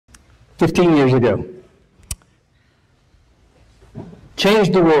15 years ago.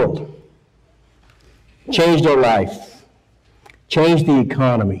 Changed the world. Changed our life. Changed the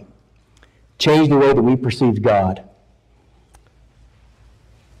economy. Changed the way that we perceived God.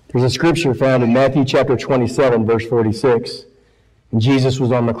 There's a scripture found in Matthew chapter 27, verse 46. And Jesus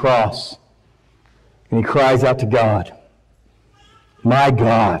was on the cross. And he cries out to God, my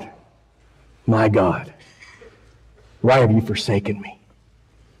God, why have you forsaken me?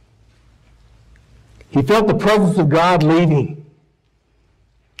 He felt the presence of God leaving.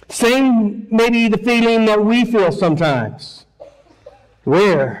 Same maybe the feeling that we feel sometimes.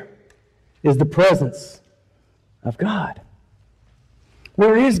 Where is the presence of God?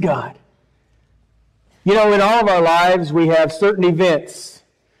 Where is God? You know, in all of our lives, we have certain events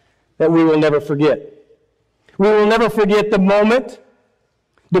that we will never forget. We will never forget the moment,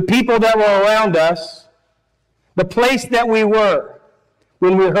 the people that were around us, the place that we were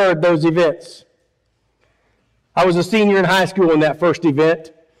when we heard those events. I was a senior in high school in that first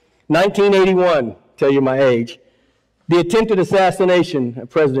event, 1981, tell you my age, the attempted assassination of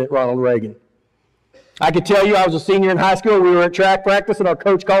President Ronald Reagan. I could tell you I was a senior in high school. We were at track practice, and our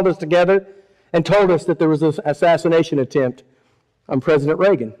coach called us together and told us that there was an assassination attempt on President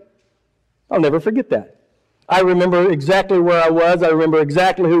Reagan. I'll never forget that. I remember exactly where I was. I remember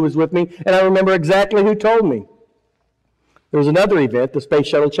exactly who was with me, and I remember exactly who told me. There was another event, the Space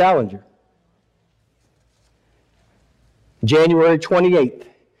Shuttle Challenger. January 28th,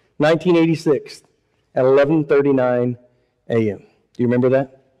 1986, at 11:39 a.m. Do you remember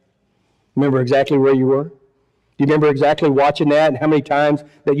that? Remember exactly where you were? Do you remember exactly watching that and how many times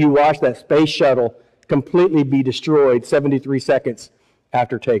that you watched that space shuttle completely be destroyed 73 seconds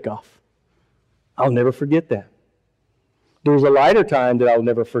after takeoff? I'll never forget that. There was a lighter time that I'll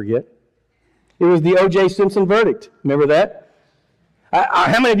never forget. It was the O.J. Simpson verdict. Remember that?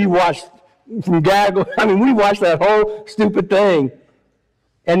 How many of you watched from gaggle? I mean, we watched that whole stupid thing.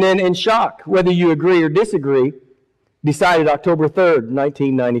 And then in shock, whether you agree or disagree, decided October 3rd,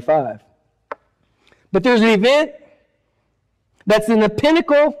 1995. But there's an event that's in the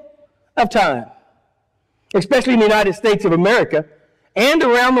pinnacle of time, especially in the United States of America and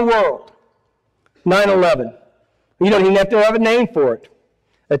around the world. 9/11. You don't even have to have a name for it.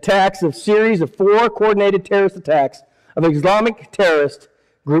 Attacks of series of 4 coordinated terrorist attacks of an Islamic terrorist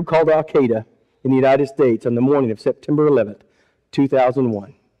group called Al-Qaeda in the United States on the morning of September 11th,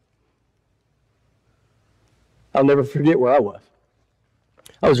 2001. I'll never forget where I was.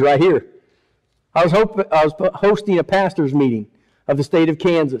 I was right here. I was hosting a pastor's meeting of the state of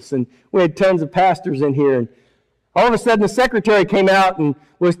Kansas, and we had tons of pastors in here, and all of a sudden, the secretary came out and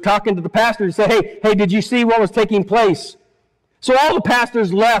was talking to the pastor and said, hey, did you see what was taking place? So all the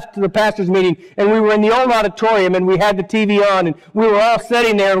pastors left the pastor's meeting, and we were in the old auditorium, and we had the TV on, and we were all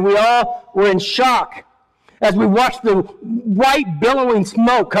sitting there, and we all were in shock as we watched the white billowing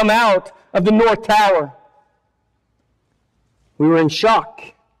smoke come out of the North Tower. We were in shock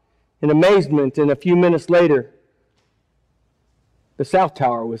and amazement, and a few minutes later, the South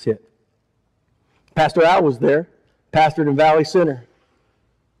Tower was hit. Pastor Al was there. Pastored in Valley Center.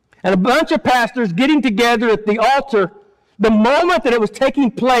 And a bunch of pastors getting together at the altar the moment that it was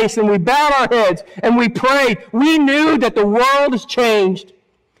taking place, and we bowed our heads and we prayed. We knew that the world has changed,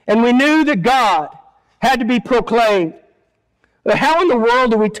 and we knew that God had to be proclaimed. But how in the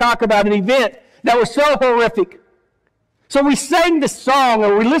world do we talk about an event that was so horrific? So we sang the song,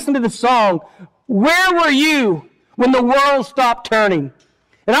 or we listened to the song, "Where Were You When the World Stopped Turning?"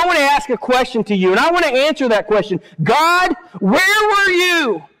 And I want to ask a question to you, and I want to answer that question. God, where were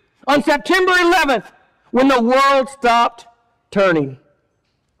you on September 11th when the world stopped turning?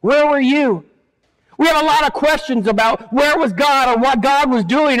 Where were you? We have a lot of questions about where was God or what God was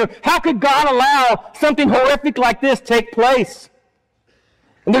doing, or how could God allow something horrific like this take place?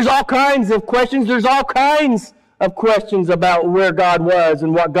 And there's all kinds of questions. There's all kinds of questions about where God was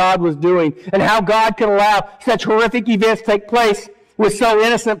and what God was doing and how God could allow such horrific events take place with so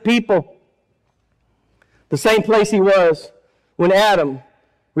innocent people. The same place he was when Adam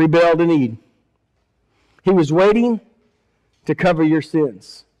rebelled in Eden. He was waiting to cover your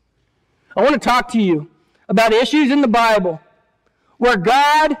sins. I want to talk to you about issues in the Bible where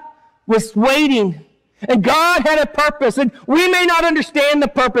God was waiting, and God had a purpose, and we may not understand the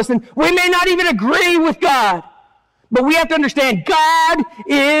purpose, and we may not even agree with God, but we have to understand God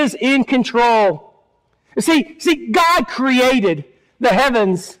is in control. See, God created the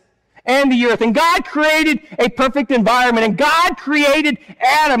heavens and the earth. And God created a perfect environment. And God created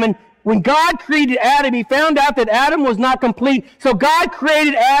Adam. And when God created Adam, he found out that Adam was not complete. So God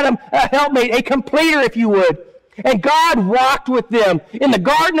created Adam, a helpmate, a completer, if you would. And God walked with them in the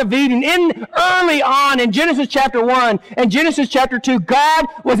Garden of Eden, early on in Genesis chapter 1 and Genesis chapter 2. God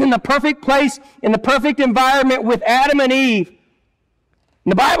was in the perfect place, in the perfect environment with Adam and Eve.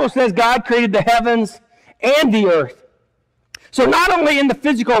 And the Bible says God created the heavens and the earth. So not only in the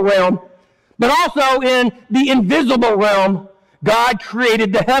physical realm, but also in the invisible realm, God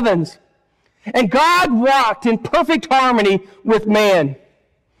created the heavens. And God walked in perfect harmony with man.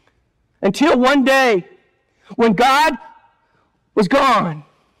 Until one day, when God was gone,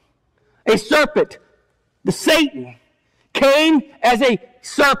 a serpent, the Satan, came as a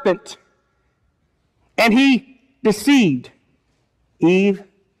serpent, and he deceived Eve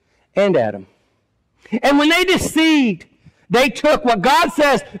and Adam. And when they deceived, they took what God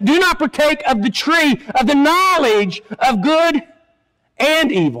says, do not partake of the tree of the knowledge of good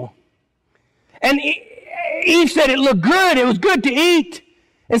and evil. And Eve said it looked good, it was good to eat.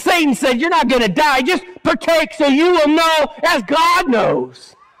 And Satan said, you're not going to die. Just partake so you will know as God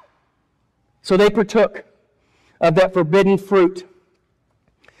knows. So they partook of that forbidden fruit.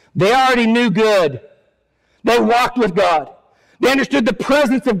 They already knew good. They walked with God. They understood the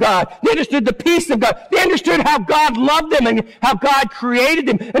presence of God. They understood the peace of God. They understood how God loved them and how God created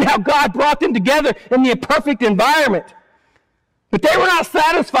them and how God brought them together in the perfect environment. But they were not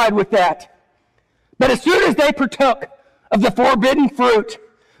satisfied with that. But as soon as they partook of the forbidden fruit,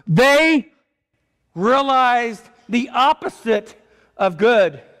 they realized the opposite of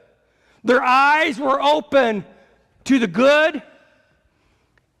good. Their eyes were open to the good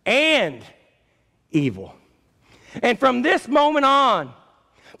and evil. And from this moment on,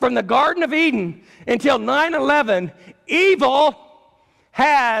 from the Garden of Eden until 9/11, evil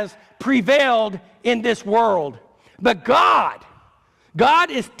has prevailed in this world. But God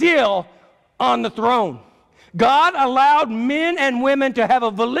is still on the throne. God allowed men and women to have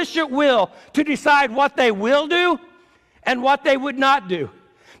a volitional will to decide what they will do and what they would not do.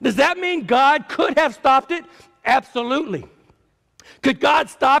 Does that mean God could have stopped it? Absolutely. Could God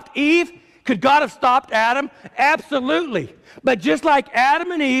stop Eve? Could God have stopped Adam? Absolutely. But just like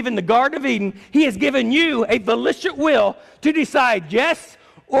Adam and Eve in the Garden of Eden, He has given you a volitional will to decide yes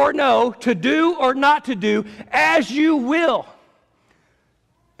or no, to do or not to do, as you will.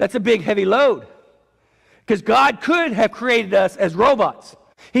 That's a big, heavy load. Because God could have created us as robots.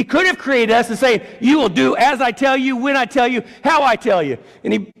 He could have created us and say, you will do as I tell you, when I tell you, how I tell you.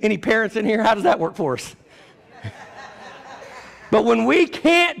 Any parents in here, how does that work for us? But when we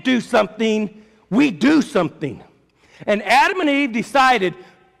can't do something, we do something. And Adam and Eve decided,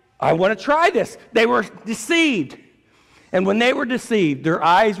 I want to try this. They were deceived. And when they were deceived, their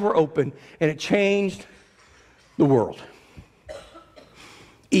eyes were open, and it changed the world.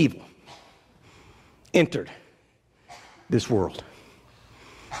 Evil entered this world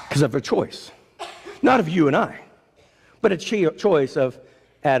because of a choice. Not of you and I, but a choice of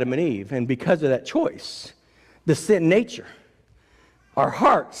Adam and Eve. And because of that choice, the sin nature, our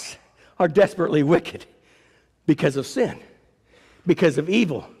hearts are desperately wicked because of sin, because of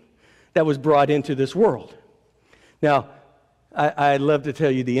evil that was brought into this world. Now, I'd love to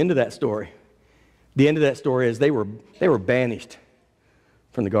tell you the end of that story. The end of that story is they were banished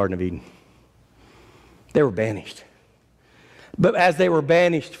from the Garden of Eden. They were banished. But as they were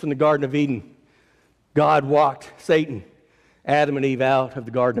banished from the Garden of Eden, God walked Satan, Adam and Eve out of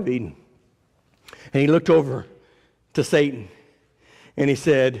the Garden of Eden. And He looked over to Satan and He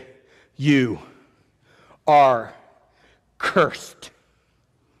said, you are cursed.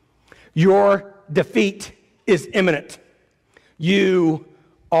 Your defeat is imminent. You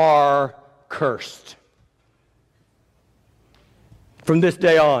are cursed. From this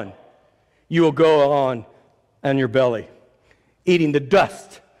day on, you will go on your belly, eating the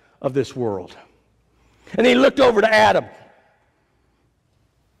dust of this world. And then He looked over to Adam.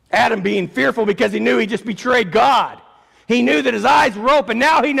 Adam being fearful because he knew he just betrayed God. He knew that his eyes were open.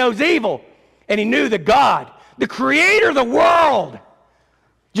 Now he knows evil. And he knew that God, the creator of the world,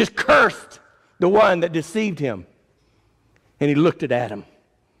 just cursed the one that deceived him. And he looked at Adam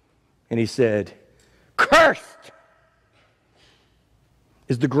and he said, cursed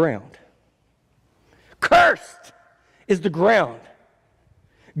is the ground. Cursed is the ground.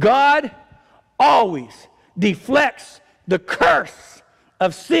 God always deflects the curse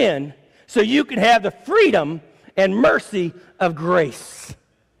of sin so you can have the freedom and mercy of grace.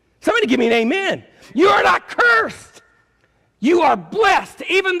 Somebody give me an amen. You are not cursed. You are blessed.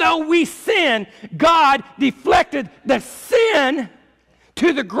 Even though we sin, God deflected the sin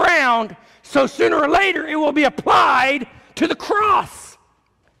to the ground, so sooner or later it will be applied to the cross.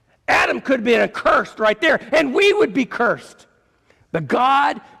 Adam could have been cursed right there, and we would be cursed. But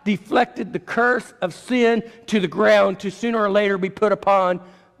God deflected the curse of sin to the ground to sooner or later be put upon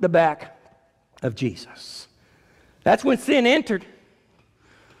the back of Jesus. That's when sin entered.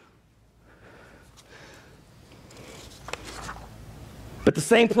 But the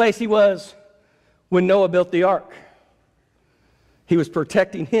same place he was when Noah built the ark, he was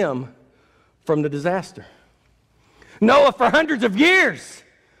protecting him from the disaster. Noah, for hundreds of years,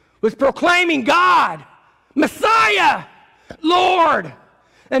 was proclaiming God, Messiah, Lord.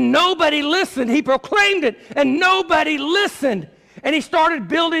 And nobody listened. He proclaimed it, and nobody listened. And he started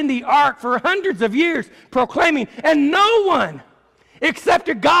building the ark for hundreds of years, proclaiming, and no one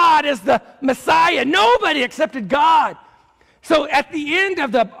accepted God as the Messiah. Nobody accepted God. So at the end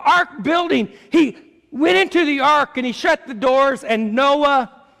of the ark building, he went into the ark and he shut the doors, and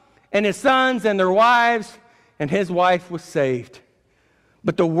Noah and his sons and their wives and his wife was saved.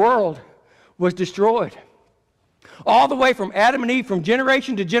 But the world was destroyed. All the way from Adam and Eve, from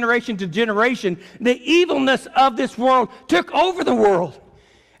generation to generation to generation, the evilness of this world took over the world.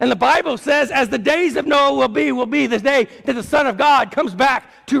 And the Bible says, as the days of Noah will be the day that the Son of God comes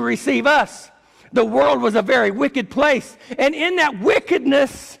back to receive us. The world was a very wicked place. And in that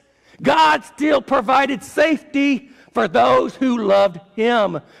wickedness, God still provided safety for those who loved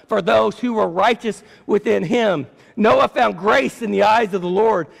him, for those who were righteous within him. Noah found grace in the eyes of the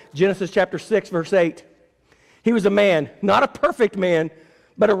Lord. Genesis chapter 6, verse 8. He was a man, not a perfect man,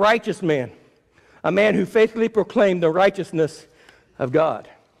 but a righteous man. A man who faithfully proclaimed the righteousness of God.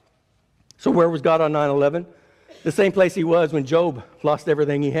 So where was God on 9/11? The same place he was when Job lost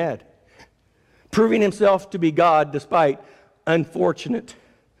everything he had. Proving himself to be God despite unfortunate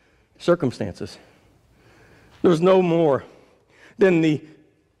circumstances. There was no more than the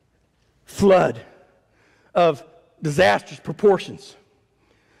flood of disastrous proportions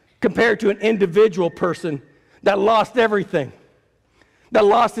compared to an individual person that lost everything, that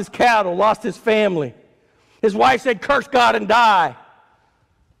lost his cattle, lost his family. His wife said, "Curse God and die."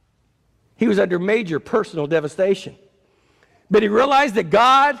 He was under major personal devastation. But he realized that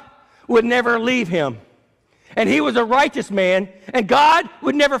God would never leave him. And he was a righteous man, and God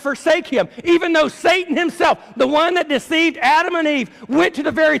would never forsake him. Even though Satan himself, the one that deceived Adam and Eve, went to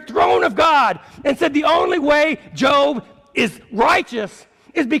the very throne of God and said, the only way Job is righteous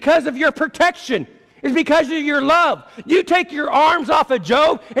is because of your protection, is because of your love. You take your arms off of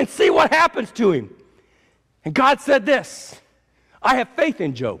Job and see what happens to him. And God said this, I have faith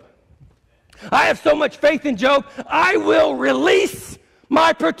in Job. I have so much faith in Job, I will release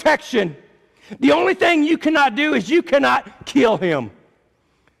my protection. The only thing you cannot do is you cannot kill him.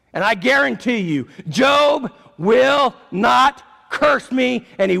 And I guarantee you, Job will not curse me,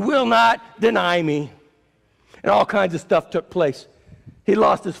 and he will not deny me. And all kinds of stuff took place. He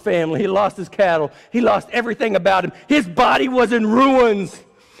lost his family. He lost his cattle. He lost everything about him. His body was in ruins.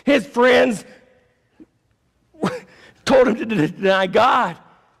 His friends told him to deny God.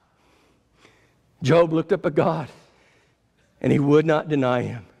 Job looked up at God, and he would not deny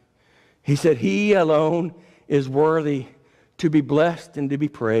him. He said, he alone is worthy to be blessed and to be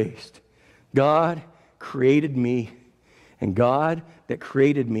praised. God created me, and God that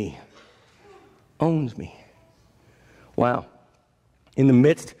created me owns me. Wow. In the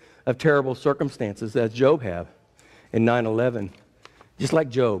midst of terrible circumstances, as Job had in 9/11, just like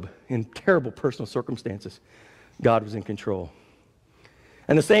Job, in terrible personal circumstances, God was in control.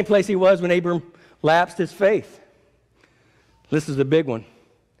 And the same place he was when Abram lapsed his faith. This is the big one.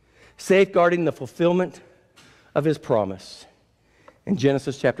 Safeguarding the fulfillment of his promise in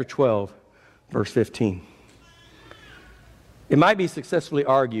Genesis chapter 12, verse 15. It might be successfully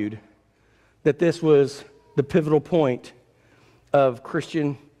argued that this was the pivotal point of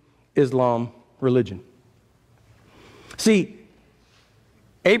Christian Islam religion. See,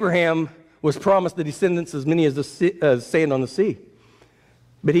 Abraham was promised the descendants as many as the sand on the sea,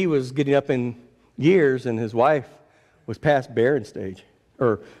 but he was getting up in years, and his wife was past barren stage,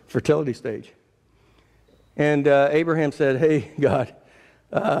 or fertility stage. And Abraham said, hey, God,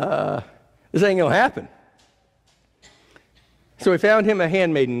 this ain't going to happen. So he found him a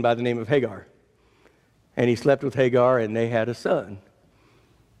handmaiden by the name of Hagar. And he slept with Hagar, and they had a son.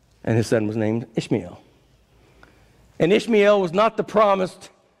 And his son was named Ishmael. And Ishmael was not the promised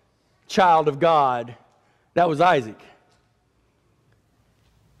child of God. That was Isaac.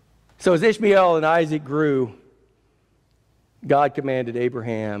 So as Ishmael and Isaac grew, God commanded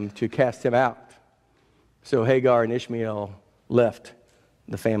Abraham to cast him out. So Hagar and Ishmael left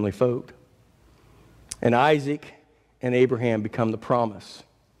the family fold. And Isaac and Abraham become the promise.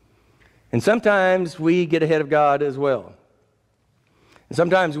 And sometimes we get ahead of God as well. And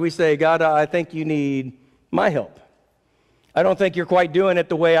sometimes we say, God, I think you need my help. I don't think you're quite doing it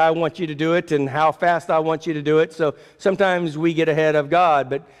the way I want you to do it and how fast I want you to do it. So sometimes we get ahead of God,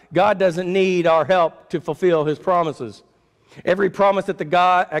 but God doesn't need our help to fulfill his promises. Every promise that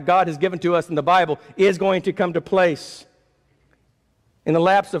God has given to us in the Bible is going to come to place. In the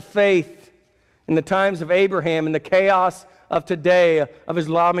lapse of faith, in the times of Abraham, in the chaos of today, of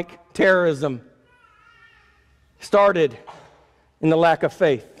Islamic terrorism, started in the lack of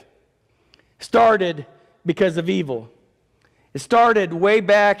faith. Started because of evil. It started way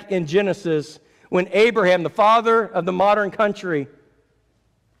back in Genesis when Abraham, the father of the modern country,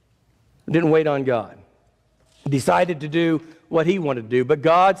 didn't wait on God. He decided to do what he wanted to do. But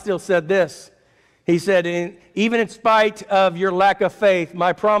God still said this. He said, even in spite of your lack of faith,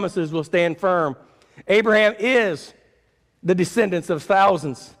 my promises will stand firm. Abraham is the descendants of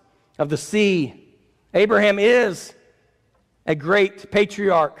thousands of the sea. Abraham is a great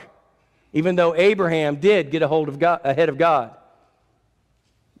patriarch, even though Abraham did get ahead of God.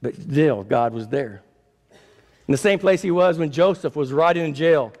 But still, God was there. In the same place he was when Joseph was rotting in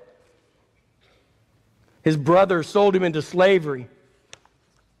jail. His brothers sold him into slavery.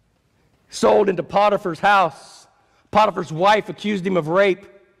 Sold into Potiphar's house. Potiphar's wife accused him of rape.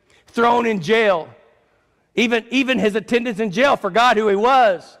 Thrown in jail. Even his attendants in jail forgot who he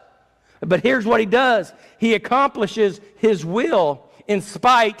was. But here's what he does. He accomplishes his will in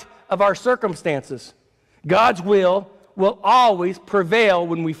spite of our circumstances. God's will always prevail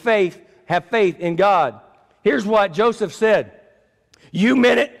when we have faith in God. Here's what Joseph said. You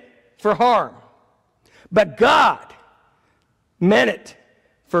meant it for harm, but God meant it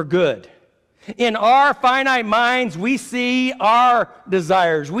for good. In our finite minds, we see our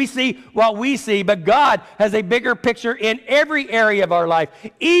desires. We see what we see, but God has a bigger picture in every area of our life.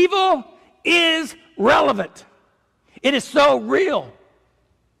 Evil is relevant. It is so real.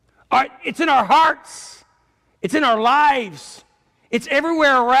 It's in our hearts. It's in our lives. It's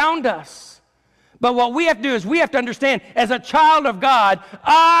everywhere around us. But what we have to do is we have to understand, as a child of God,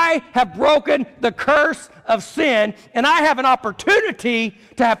 I have broken the curse of sin, and I have an opportunity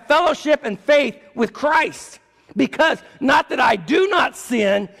to have fellowship and faith with Christ. Because not that I do not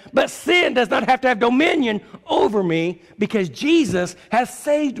sin, but sin does not have to have dominion over me because Jesus has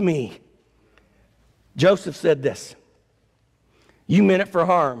saved me. Joseph said this, you meant it for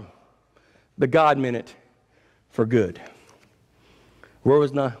harm, but God meant it for good. Where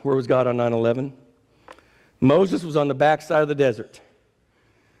was God on 9/11? Moses was on the backside of the desert.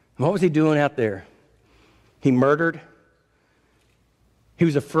 What was he doing out there? He murdered. He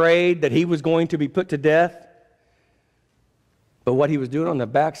was afraid that he was going to be put to death. But what he was doing on the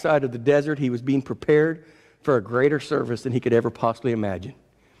backside of the desert, he was being prepared for a greater service than he could ever possibly imagine.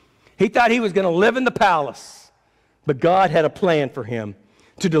 He thought he was going to live in the palace, but God had a plan for him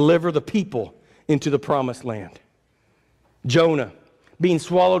to deliver the people into the promised land. Jonah, being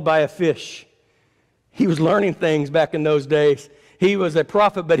swallowed by a fish. He was learning things back in those days. He was a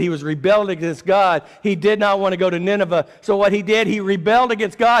prophet, but he was rebelled against God. He did not want to go to Nineveh. So what he did, he rebelled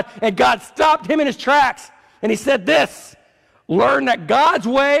against God, and God stopped him in his tracks. And he said this, learn that God's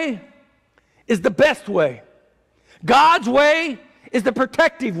way is the best way. God's way is the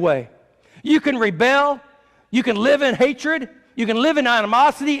protective way. You can rebel. You can live in hatred. You can live in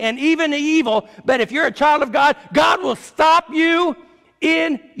animosity and even evil. But if you're a child of God, God will stop you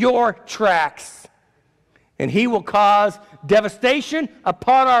in your tracks. And he will cause devastation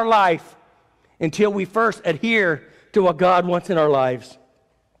upon our life until we first adhere to what God wants in our lives.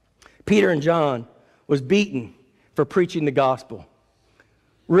 Peter and John was beaten for preaching the gospel,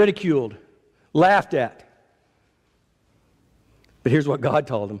 ridiculed, laughed at. But here's what God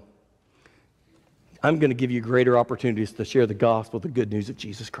told them. I'm going to give you greater opportunities to share the gospel, the good news of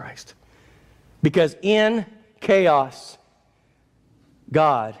Jesus Christ. Because in chaos,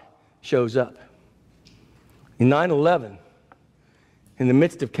 God shows up. In 9/11, in the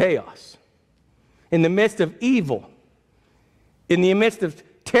midst of chaos, in the midst of evil, in the midst of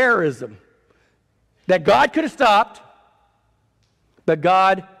terrorism, that God could have stopped, but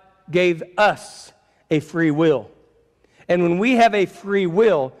God gave us a free will. And when we have a free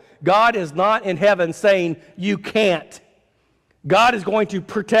will, God is not in heaven saying, you can't. God is going to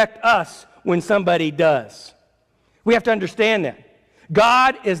protect us when somebody does. We have to understand that.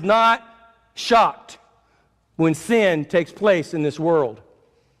 God is not shocked when sin takes place in this world.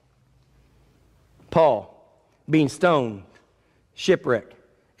 Paul, being stoned, shipwrecked,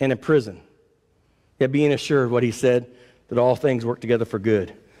 and in prison, yet being assured what he said, that all things work together for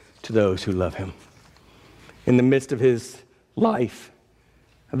good to those who love him. In the midst of his life,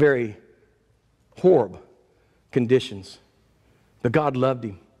 a very horrible conditions, but God loved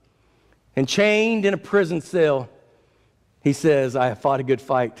him. And chained in a prison cell, He says, I have fought a good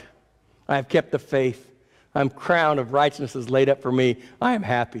fight. I have kept the faith. I'm crown of righteousness is laid up for me. I am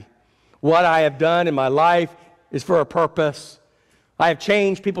happy. What I have done in my life is for a purpose. I have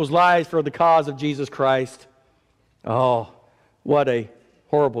changed people's lives for the cause of Jesus Christ. Oh, what a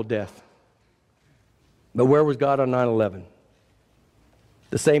horrible death. But where was God on 9/11?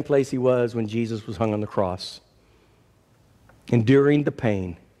 The same place he was when Jesus was hung on the cross, enduring the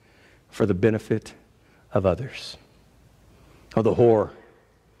pain for the benefit of others. Oh, the horror,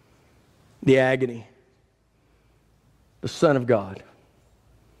 the agony, the Son of God,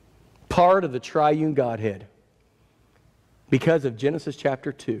 part of the triune Godhead, because of Genesis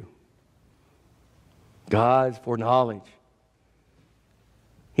chapter 2. God's foreknowledge.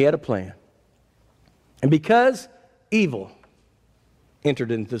 He had a plan. And because evil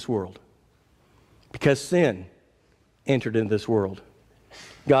entered into this world, because sin entered into this world,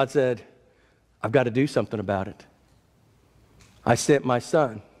 God said, I've got to do something about it. I sent my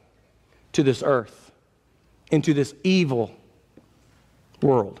Son to this earth, into this evil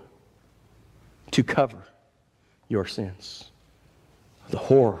world, to cover your sins. The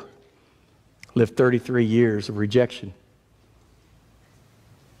horror. Lived 33 years of rejection.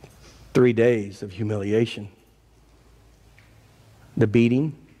 3 days of humiliation. The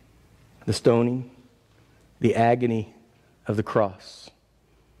beating, the stoning, the agony of the cross.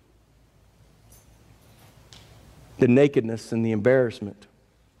 The nakedness and the embarrassment.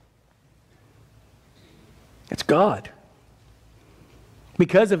 It's God.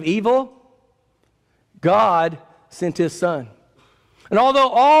 Because of evil, God sent his Son. And although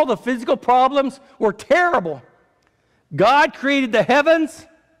all the physical problems were terrible, God created the heavens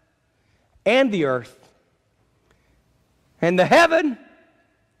and the earth. And the heaven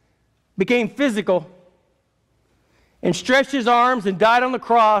became physical and stretched his arms and died on the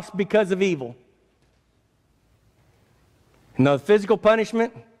cross because of evil. And the physical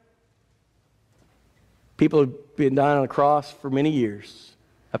punishment, people have been dying on the cross for many years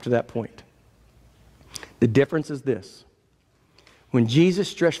up to that point. The difference is this. When Jesus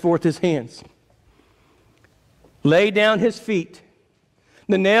stretched forth his hands, laid down his feet,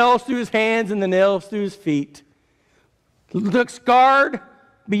 the nails through his hands and the nails through his feet, looked scarred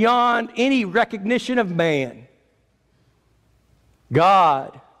beyond any recognition of man,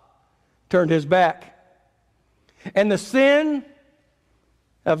 God turned his back. And the sin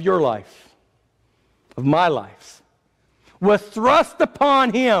of your life, of my life, was thrust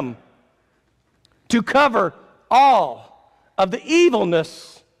upon him to cover all of the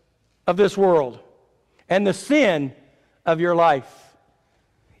evilness of this world and the sin of your life.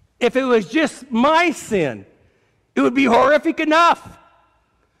 If it was just my sin, it would be horrific enough.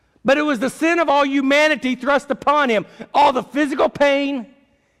 But it was the sin of all humanity thrust upon him. All the physical pain,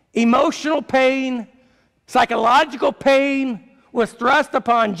 emotional pain, psychological pain was thrust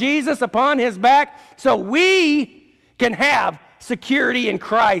upon Jesus, upon his back, so we can have security in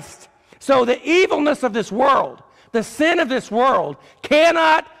Christ. So the evilness of this world, the sin of this world,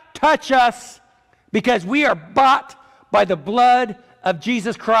 cannot touch us because we are bought by the blood of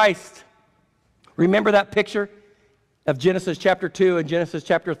Jesus Christ. Remember that picture of Genesis chapter 2 and Genesis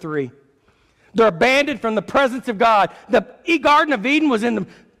chapter 3? They're abandoned from the presence of God. The Garden of Eden was in the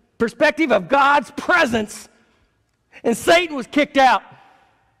perspective of God's presence, and Satan was kicked out.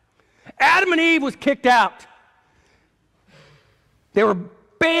 Adam and Eve was kicked out. They were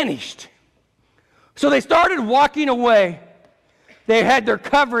banished. So they started walking away. They had their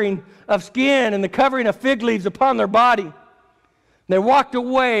covering of skin and the covering of fig leaves upon their body. They walked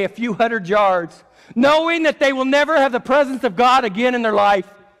away a few hundred yards, knowing that they will never have the presence of God again in their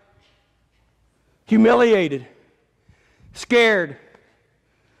life. Humiliated, scared,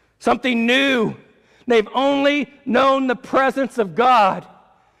 something new. They've only known the presence of God.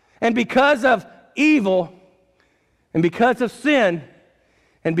 And because of evil, and because of sin,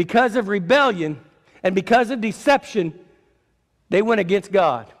 and because of rebellion, and because of deception, they went against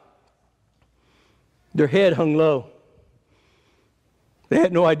God. Their head hung low. They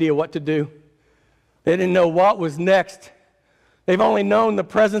had no idea what to do. They didn't know what was next. They've only known the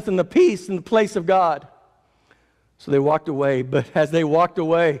presence and the peace and the place of God. So they walked away. But as they walked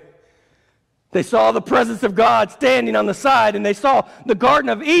away, they saw the presence of God standing on the side, and they saw the Garden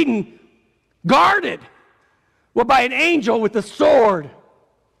of Eden guarded by an angel with a sword.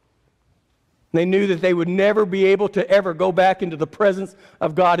 They knew that they would never be able to ever go back into the presence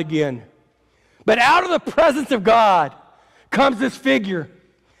of God again. But out of the presence of God comes this figure.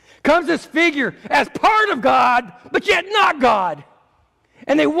 Comes this figure as part of God, but yet not God.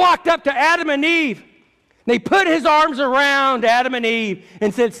 And they walked up to Adam and Eve. They put his arms around Adam and Eve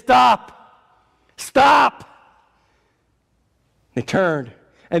and said, "Stop. Stop. They turned,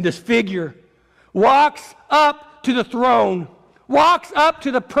 and this figure walks up to the throne, walks up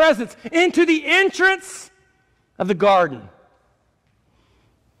to the presence, into the entrance of the garden.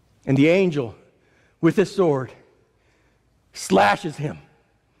 And the angel, with his sword, slashes him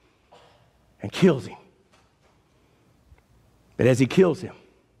and kills him. But as he kills him,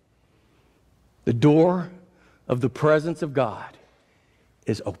 the door of the presence of God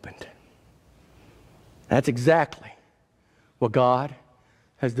is opened. That's exactly what God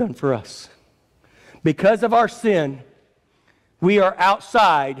has done for us. Because of our sin, we are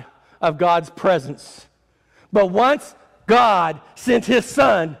outside of God's presence. But once God sent his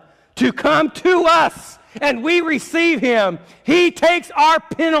Son to come to us and we receive him, he takes our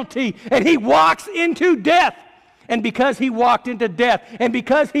penalty and he walks into death. And because he walked into death and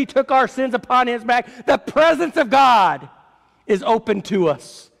because he took our sins upon his back, the presence of God is open to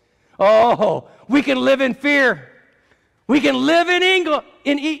us. Oh, we can live in fear. We can live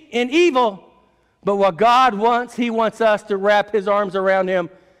in evil. But what God wants, he wants us to wrap his arms around him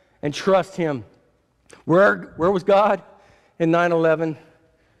and trust him. Where was God in 9/11?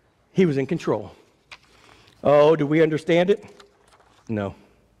 He was in control. Oh, do we understand it? No.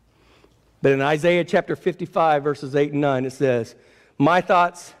 But in Isaiah chapter 55, verses 8 and 9, it says, "My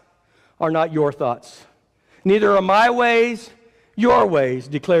thoughts are not your thoughts. Neither are my ways your ways,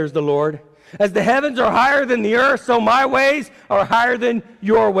 declares the Lord. As the heavens are higher than the earth, so my ways are higher than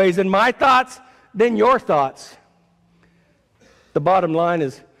your ways, and my thoughts than your thoughts." The bottom line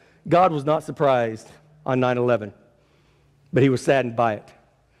is, God was not surprised on 9/11, but he was saddened by it.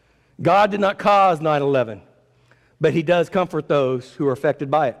 God did not cause 9/11, but he does comfort those who are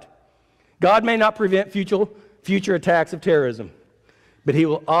affected by it. God may not prevent future attacks of terrorism, but he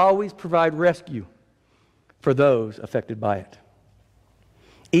will always provide rescue for those affected by it.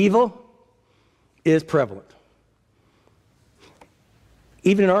 Evil is prevalent,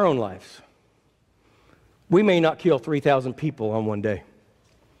 even in our own lives. We may not kill 3,000 people on one day,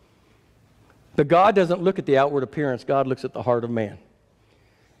 but God doesn't look at the outward appearance. God looks at the heart of man.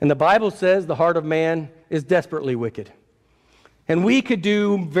 And the Bible says the heart of man is desperately wicked. And we could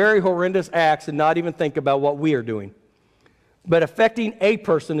do very horrendous acts and not even think about what we are doing. But affecting a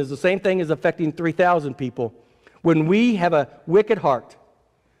person is the same thing as affecting 3,000 people. When we have a wicked heart,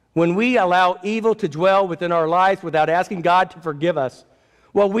 when we allow evil to dwell within our lives without asking God to forgive us,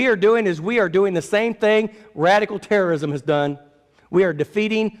 what we are doing is we are doing the same thing radical terrorism has done. We are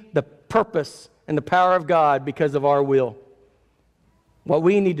defeating the purpose and the power of God because of our will. What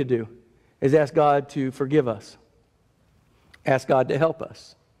we need to do is ask God to forgive us. Ask God to help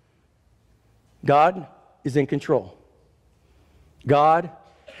us. God is in control. God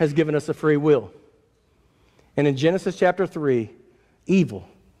has given us a free will. And in Genesis chapter 3, evil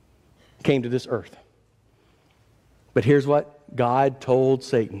came to this earth. But here's what God told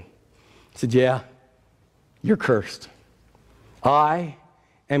Satan. He said, "Yeah, you're cursed. I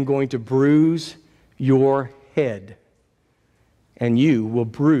am going to bruise your head, and you will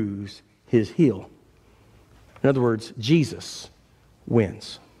bruise his heel." In other words, Jesus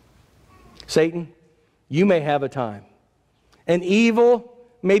wins. Satan, you may have a time, and evil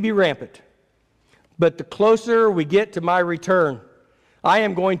may be rampant, but the closer we get to my return, I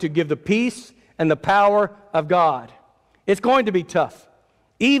am going to give the peace and the power of God. It's going to be tough.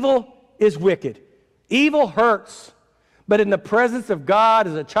 Evil is wicked. Evil hurts. But in the presence of God,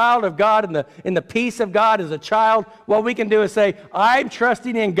 as a child of God, in the peace of God as a child, what we can do is say, I'm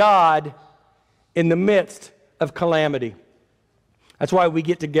trusting in God in the midst of calamity. That's why we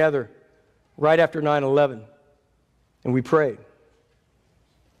get together right after 9/11 and we pray.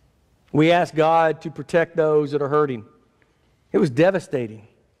 We ask God to protect those that are hurting. It was devastating.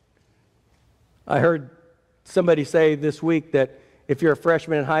 I heard somebody say this week that if you're a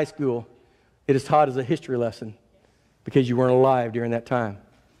freshman in high school, it is taught as a history lesson because you weren't alive during that time.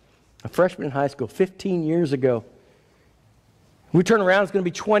 A freshman in high school, 15 years ago. We turn around, it's going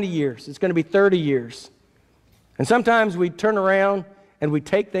to be 20 years. It's going to be 30 years. And sometimes we turn around and we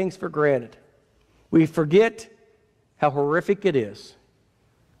take things for granted. We forget how horrific it is.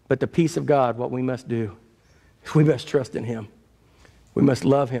 But the peace of God, what we must do, we must trust in him. We must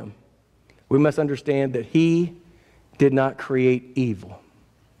love him. We must understand that he did not create evil.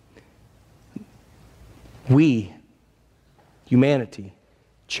 We, humanity,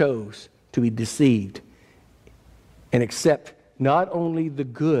 chose to be deceived and accept not only the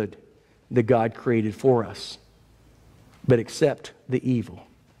good that God created for us, but accept the evil.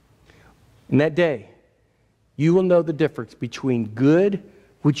 In that day, you will know the difference between good,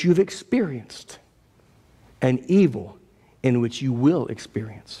 which you've experienced, and evil, in which you will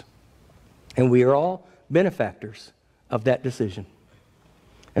experience. And we are all benefactors of that decision.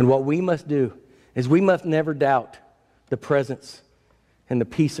 And what we must do is we must never doubt the presence and the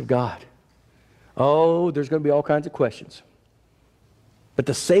peace of God. Oh, there's going to be all kinds of questions. But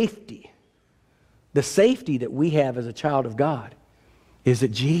the safety that we have as a child of God is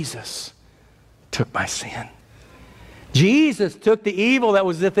that Jesus took my sin. Jesus took the evil that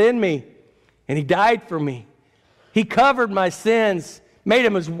was within me, and He died for me. He covered my sins, made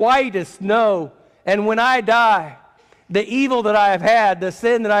them as white as snow. And when I die, the evil that I have had, the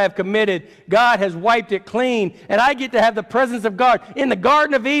sin that I have committed, God has wiped it clean. And I get to have the presence of God. In the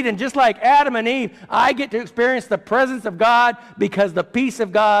Garden of Eden, just like Adam and Eve, I get to experience the presence of God because the peace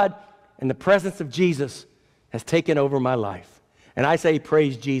of God and the presence of Jesus has taken over my life. And I say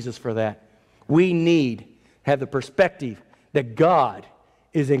praise Jesus for that. We need to have the perspective that God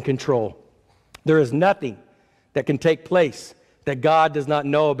is in control. There is nothing that can take place that God does not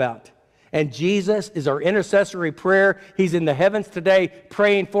know about. And Jesus is our intercessory prayer. He's in the heavens today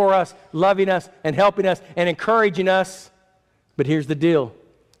praying for us, loving us, and helping us, and encouraging us. But here's the deal.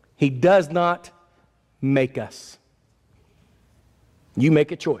 He does not make us. You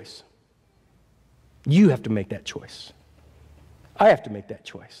make a choice. You have to make that choice. I have to make that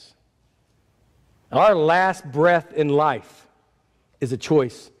choice. Our last breath in life is a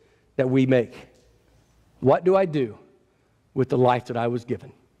choice that we make. What do I do with the life that I was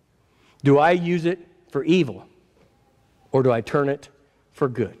given? Do I use it for evil, or do I turn it for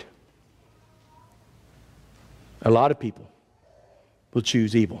good? A lot of people will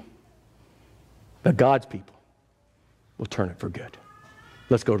choose evil, but God's people will turn it for good.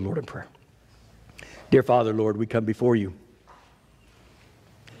 Let's go to the Lord in prayer. Dear Father, Lord, we come before you.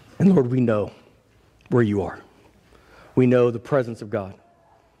 And Lord, we know where you are. We know the presence of God,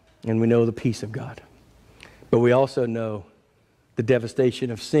 and we know the peace of God. But we also know the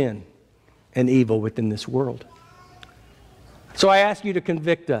devastation of sin and evil within this world. So I ask you to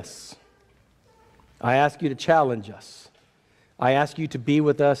convict us. I ask you to challenge us. I ask you to be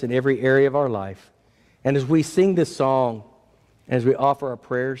with us in every area of our life. And as we sing this song, as we offer our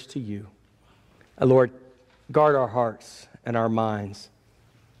prayers to you, Lord, guard our hearts and our minds.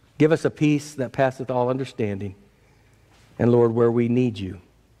 Give us a peace that passeth all understanding. And Lord, where we need you,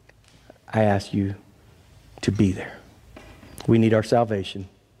 I ask you to be there. We need our salvation,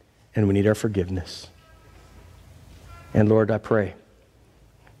 and we need our forgiveness. And Lord, I pray,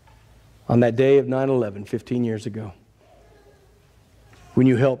 on that day of 9/11, 15 years ago, when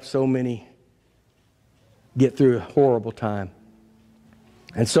you helped so many get through a horrible time,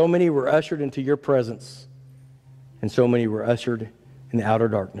 and so many were ushered into your presence, and so many were ushered in the outer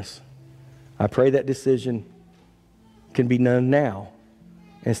darkness, I pray that decision can be done now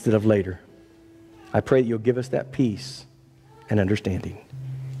instead of later. I pray that you'll give us that peace and understanding.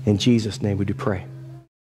 In Jesus' name we do pray.